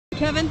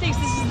Kevin thinks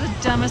this is the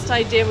dumbest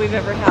idea we've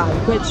ever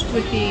had, which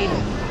would be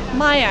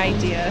my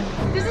idea.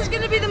 This is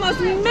going to be the most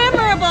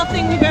memorable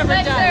thing we've ever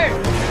done.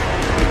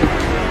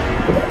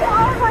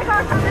 Oh my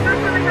gosh, oh my gosh,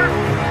 oh my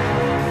gosh.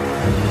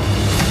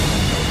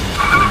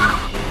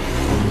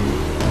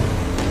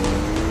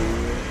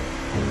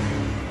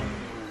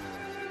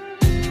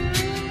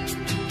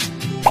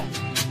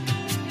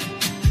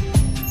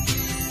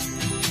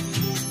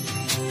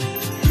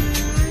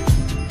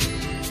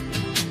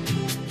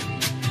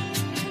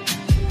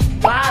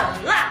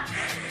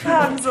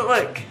 How does it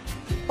look?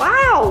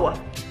 Wow!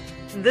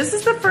 This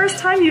is the first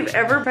time you've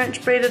ever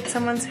French braided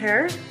someone's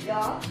hair?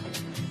 Yeah.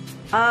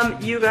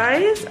 You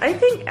guys, I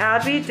think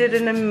Abby did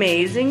an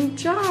amazing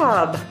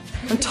job.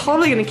 I'm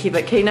totally gonna keep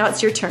it. Okay, now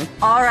it's your turn.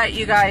 All right,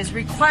 you guys,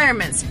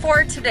 requirements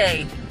for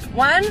today.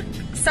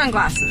 1,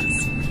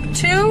 sunglasses.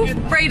 2,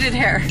 braided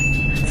hair.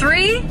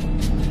 3,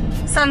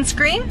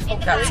 sunscreen.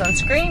 Got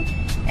sunscreen.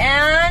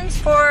 And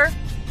 4,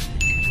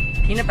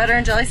 peanut butter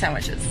and jelly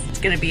sandwiches. It's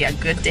gonna be a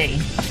good day.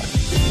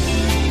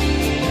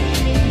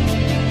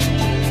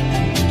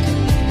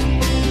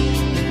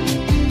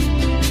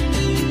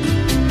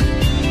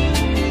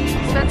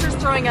 Spencer's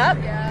throwing up?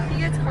 Yeah, he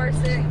gets car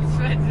sick.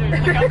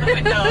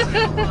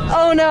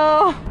 Oh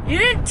no. You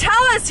didn't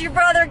tell us your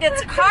brother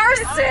gets car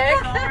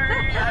sick,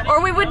 or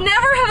we would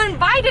never have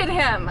invited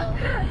him.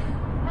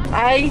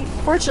 I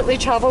fortunately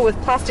travel with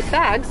plastic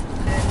bags.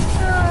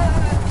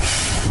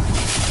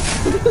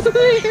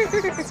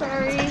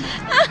 Sorry.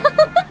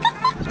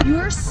 You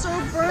are so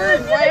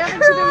burned. Why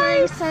haven't you been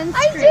wearing sunscreen?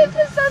 I did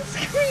put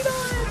sunscreen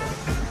on.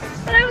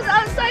 And I was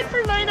outside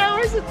for 9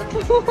 hours at the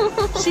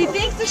pool. She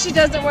thinks that she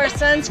doesn't wear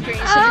sunscreen,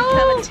 she'll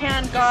become a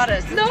tan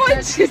goddess. No,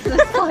 I she's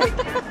just like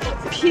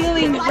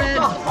peeling red.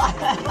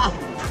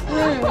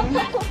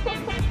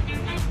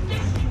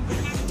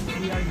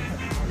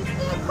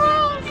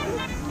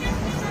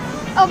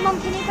 Oh, Mom,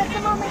 can you put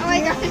them on my Oh my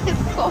god,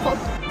 it's cold.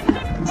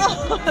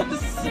 Oh,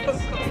 it's so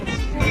cold.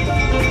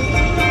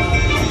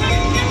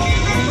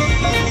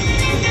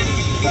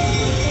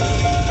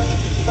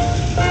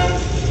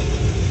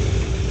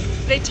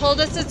 They told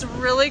us it's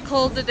really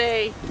cold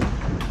today.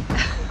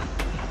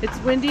 It's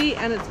windy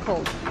and it's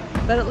cold.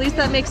 But at least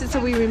that makes it so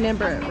we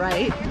remember it,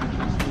 right?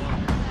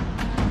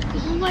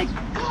 Oh my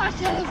gosh,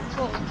 that is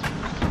cold.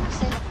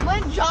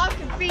 One drop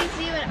can freeze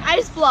you an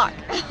ice block.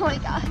 Oh my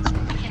gosh.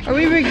 Are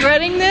we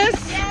regretting this?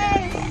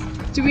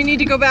 Yes! Do we need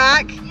to go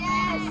back?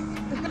 Yes!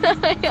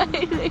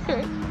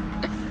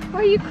 Why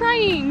are you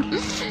crying?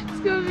 It's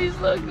gonna be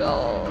so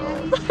cold.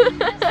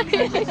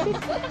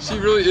 She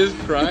really is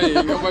crying.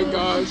 Oh my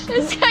gosh.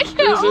 I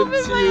can't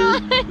open my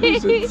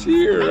eyes. There's a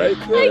tear right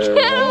I there.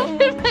 can't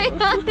open my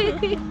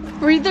eyes.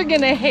 We're either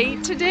gonna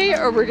hate today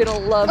or we're gonna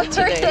love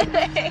today.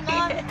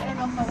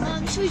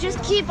 Mom, should we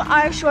just keep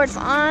our shorts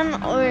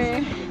on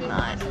or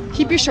not?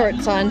 Keep your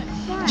shorts on.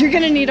 You're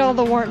gonna need all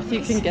the warmth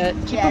you can get.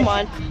 Keep them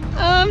on.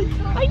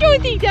 I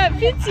don't think that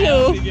fits you. I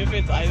don't think it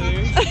fits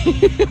either.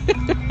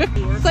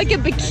 It's like a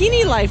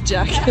bikini life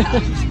jacket.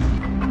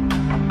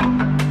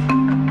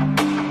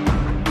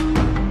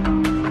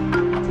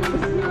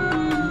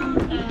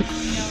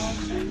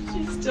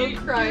 She's still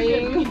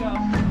crying.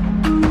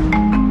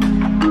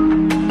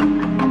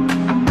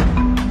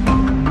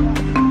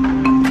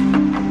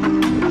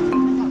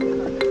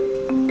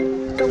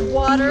 The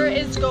water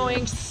is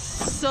going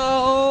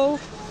so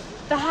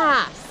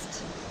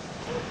fast.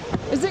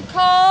 Is it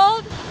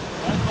cold?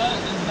 That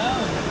button is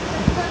down.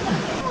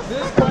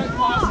 This quite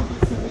possibly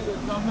could be the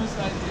dumbest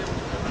idea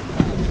we've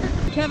ever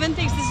had. Kevin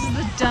thinks this is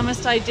the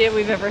dumbest idea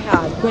we've ever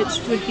had, which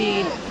would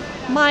be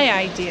my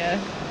idea.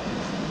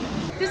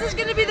 This is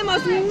going to be the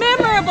most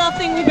memorable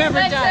thing we've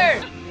ever done.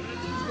 Let's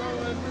go,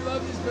 we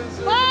love you,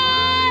 Spencer.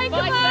 Bye!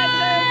 Bye, Goodbye!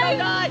 Spencer! Bye,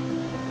 God!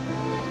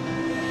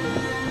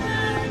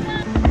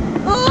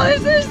 Oh,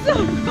 this is so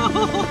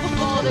cold!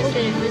 Oh, this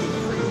is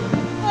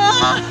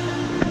Ah.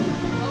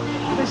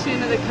 push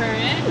into the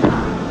current.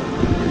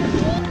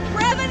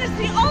 Brevin is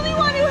the only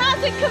one who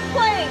hasn't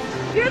complained.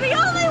 You're the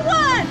only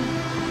one.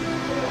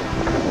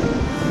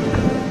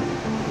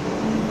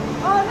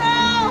 Oh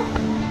no!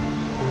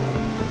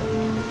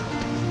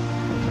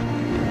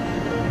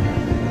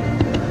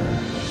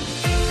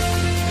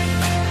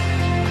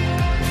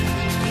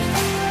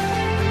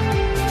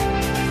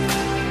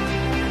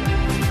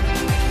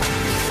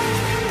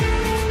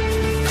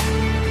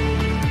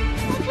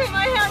 Okay,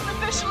 my hand's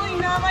officially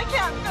numb. I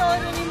can't feel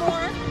it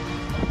anymore.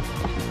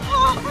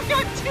 Oh, we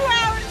got 2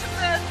 hours of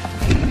this.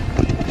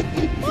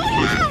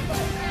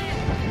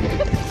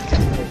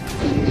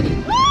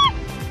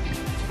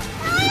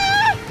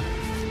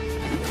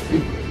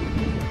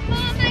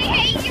 Mom, I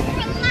hate you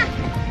for life.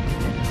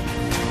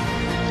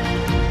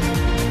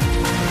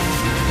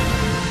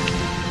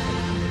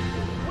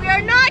 We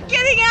are not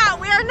getting out.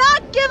 We are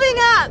not giving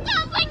up.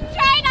 Sounds like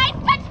train. I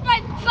touched my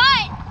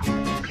butt.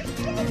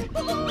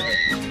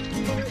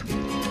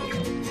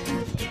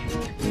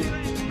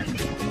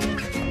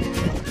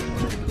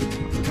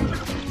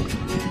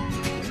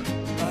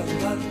 La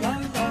la la la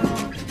la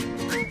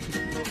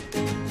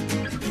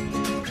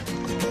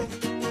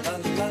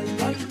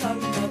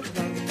la.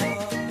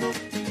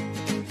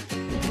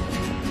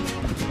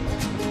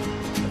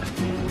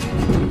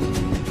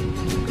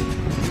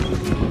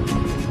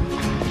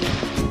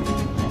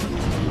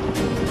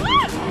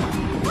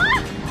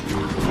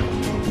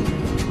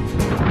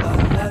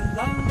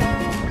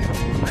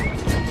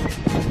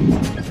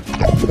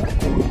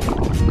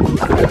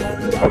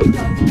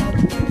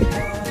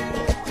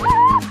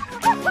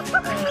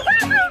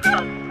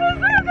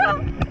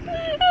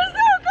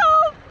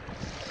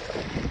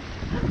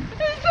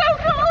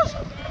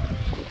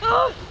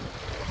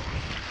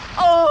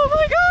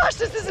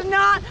 this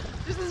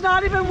is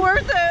not even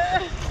worth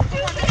it.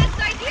 Stupidest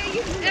idea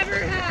you've ever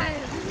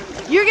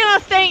had. You're gonna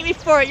thank me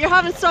for it. You're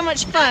having so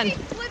much fun.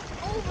 Flipped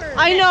over.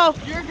 I know.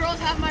 Your girls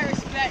have my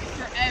respect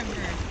forever.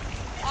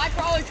 I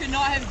probably could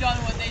not have done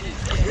what they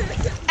just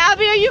did.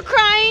 Abby, are you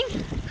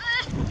crying?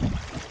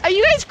 Are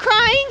you guys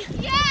crying?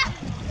 Yeah.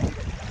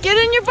 Get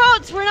in your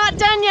boats. We're not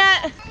done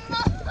yet.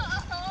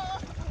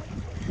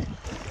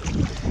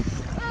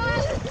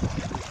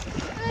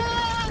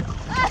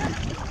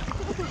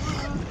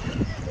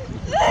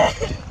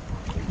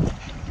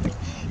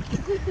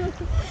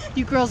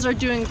 You girls are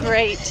doing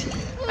great.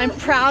 I'm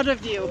proud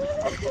of you.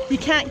 You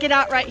can't get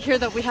out right here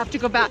though. We have to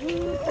go back.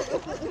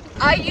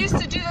 I used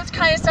to do this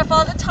kind of stuff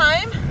all the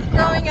time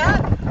growing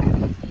up.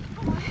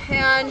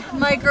 And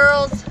my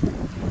girls,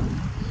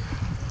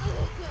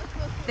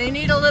 they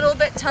need a little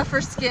bit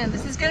tougher skin.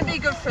 This is going to be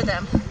good for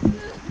them.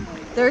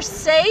 They're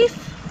safe,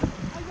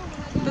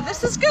 but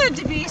this is good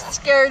to be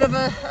scared of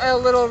a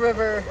little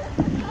river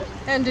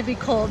and to be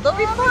cold. They'll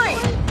be fine.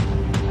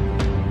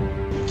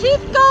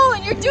 Keep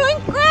going, you're doing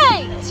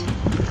great.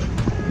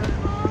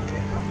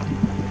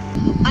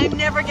 I'm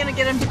never going to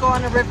get them to go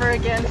on a river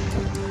again.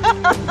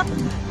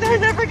 They're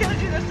never going to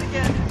do this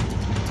again.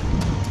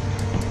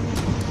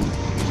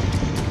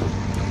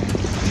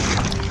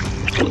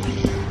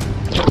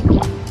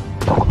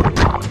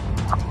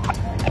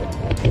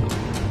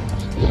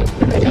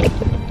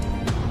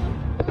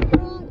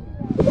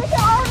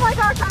 Oh my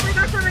gosh, oh my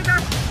gosh, oh my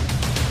gosh.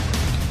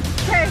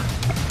 Okay,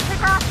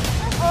 take off.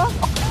 Oh,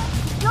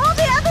 no,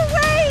 the other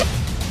way.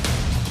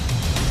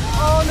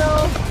 Oh no.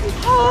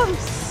 Oh, I'm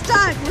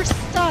stuck. We're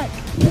stuck.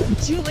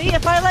 Julie,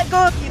 if I let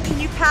go of you, can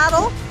you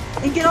paddle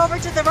and get over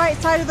to the right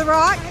side of the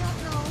rock? I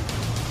don't know.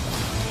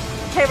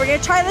 Okay, we're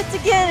gonna try this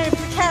again, and if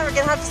we can't, we're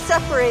gonna have to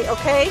separate,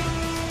 okay?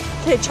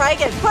 Okay, try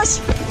again. Push.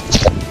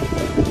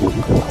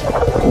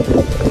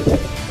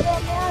 Oh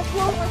man,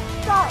 we're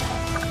stuck.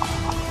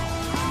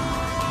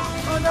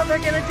 Oh no, they're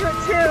gonna do it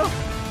too.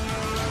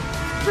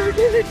 They're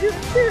gonna do it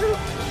too.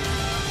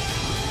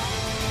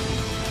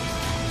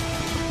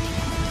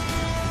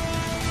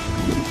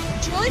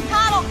 Julie,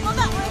 paddle. Go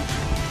that way.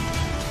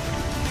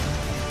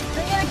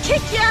 They're gonna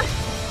kick you.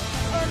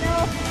 Oh no.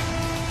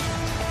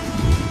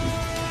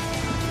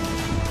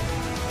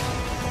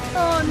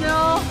 Oh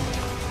no.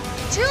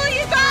 Julie,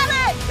 you got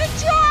it! Good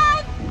job!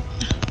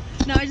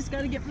 Now I just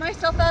gotta get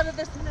myself out of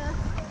this mess.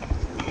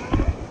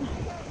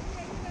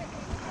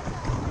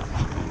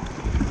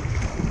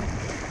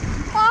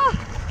 Oh.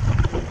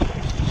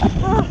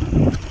 Oh.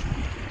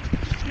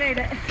 Made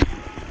it.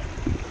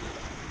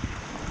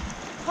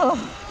 Oh.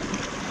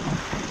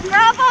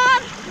 Grab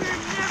on! We're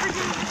never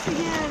doing this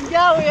again.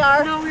 Yeah, we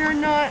are. No, we are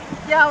not.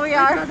 Yeah, we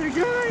are. I'd rather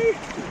die.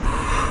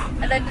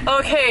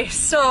 Okay,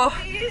 so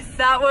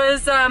that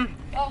was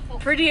Awful.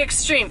 pretty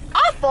extreme.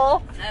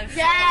 Awful?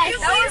 Yes.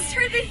 That was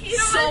turn the heat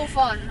so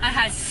fun. I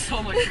had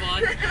so much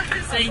fun.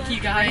 Thank you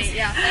guys.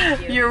 Yeah,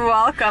 thank you. You're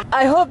welcome.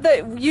 I hope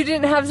that you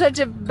didn't have such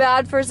a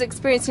bad first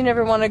experience. You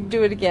never want to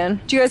do it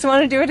again. Do you guys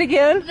want to do it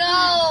again?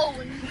 No.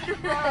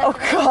 Oh,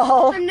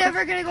 God. I'm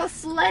never gonna go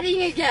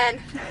sledding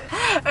again.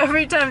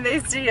 Every time they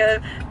see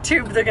a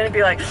tube, they're going to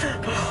be like,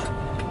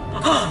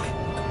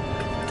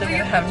 they're going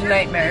to have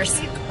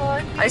nightmares.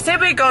 I say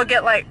we go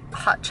get like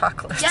hot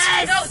chocolate.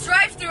 Yes. No,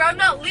 drive through. I'm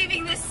not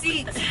leaving this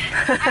seat.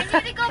 I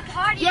need to go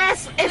potty.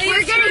 Yes. If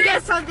we're gonna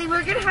get something,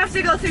 we're gonna have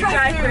to go through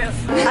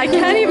drive-through. I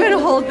can't even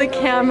hold the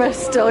camera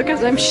still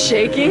because I'm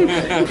shaking.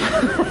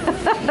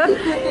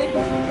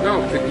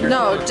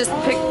 No, just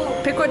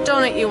pick what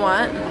donut you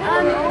want.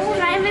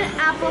 Can I have an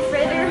apple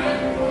fritter?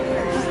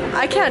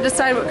 I can't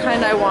decide what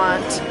kind I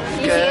want.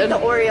 You can get the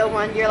Oreo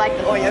one. You're like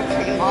the Oreo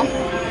cream mom.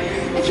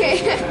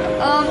 Okay.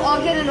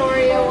 I'll get an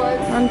Oreo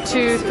one. 1,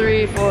 2,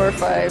 3, 4,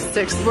 5,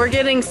 6. We're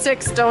getting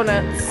 6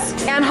 donuts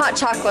and hot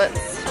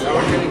chocolates. Now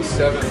we're getting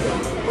 7.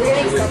 We're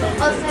getting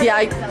 7. Oh, 7.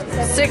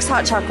 Yeah, 6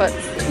 hot chocolates.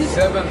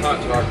 7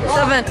 hot chocolates.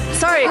 7.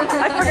 Sorry, I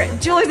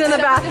forgot. Julie's in the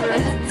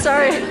bathroom.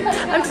 Sorry,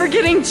 I'm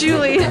forgetting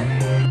Julie.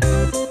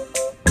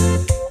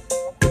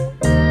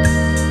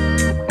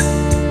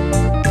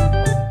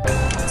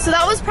 So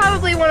that was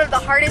probably one of the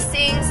hardest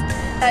things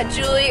that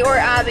Julie or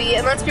Abby,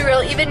 and let's be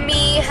real, even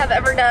me have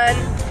ever done.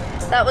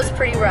 That was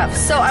pretty rough.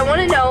 So I want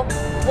to know,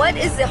 what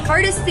is the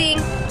hardest thing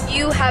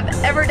you have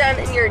ever done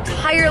in your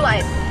entire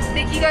life?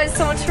 Thank you guys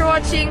so much for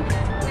watching.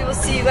 We will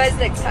see you guys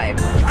next time.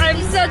 I'm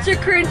such a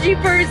cringy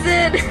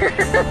person.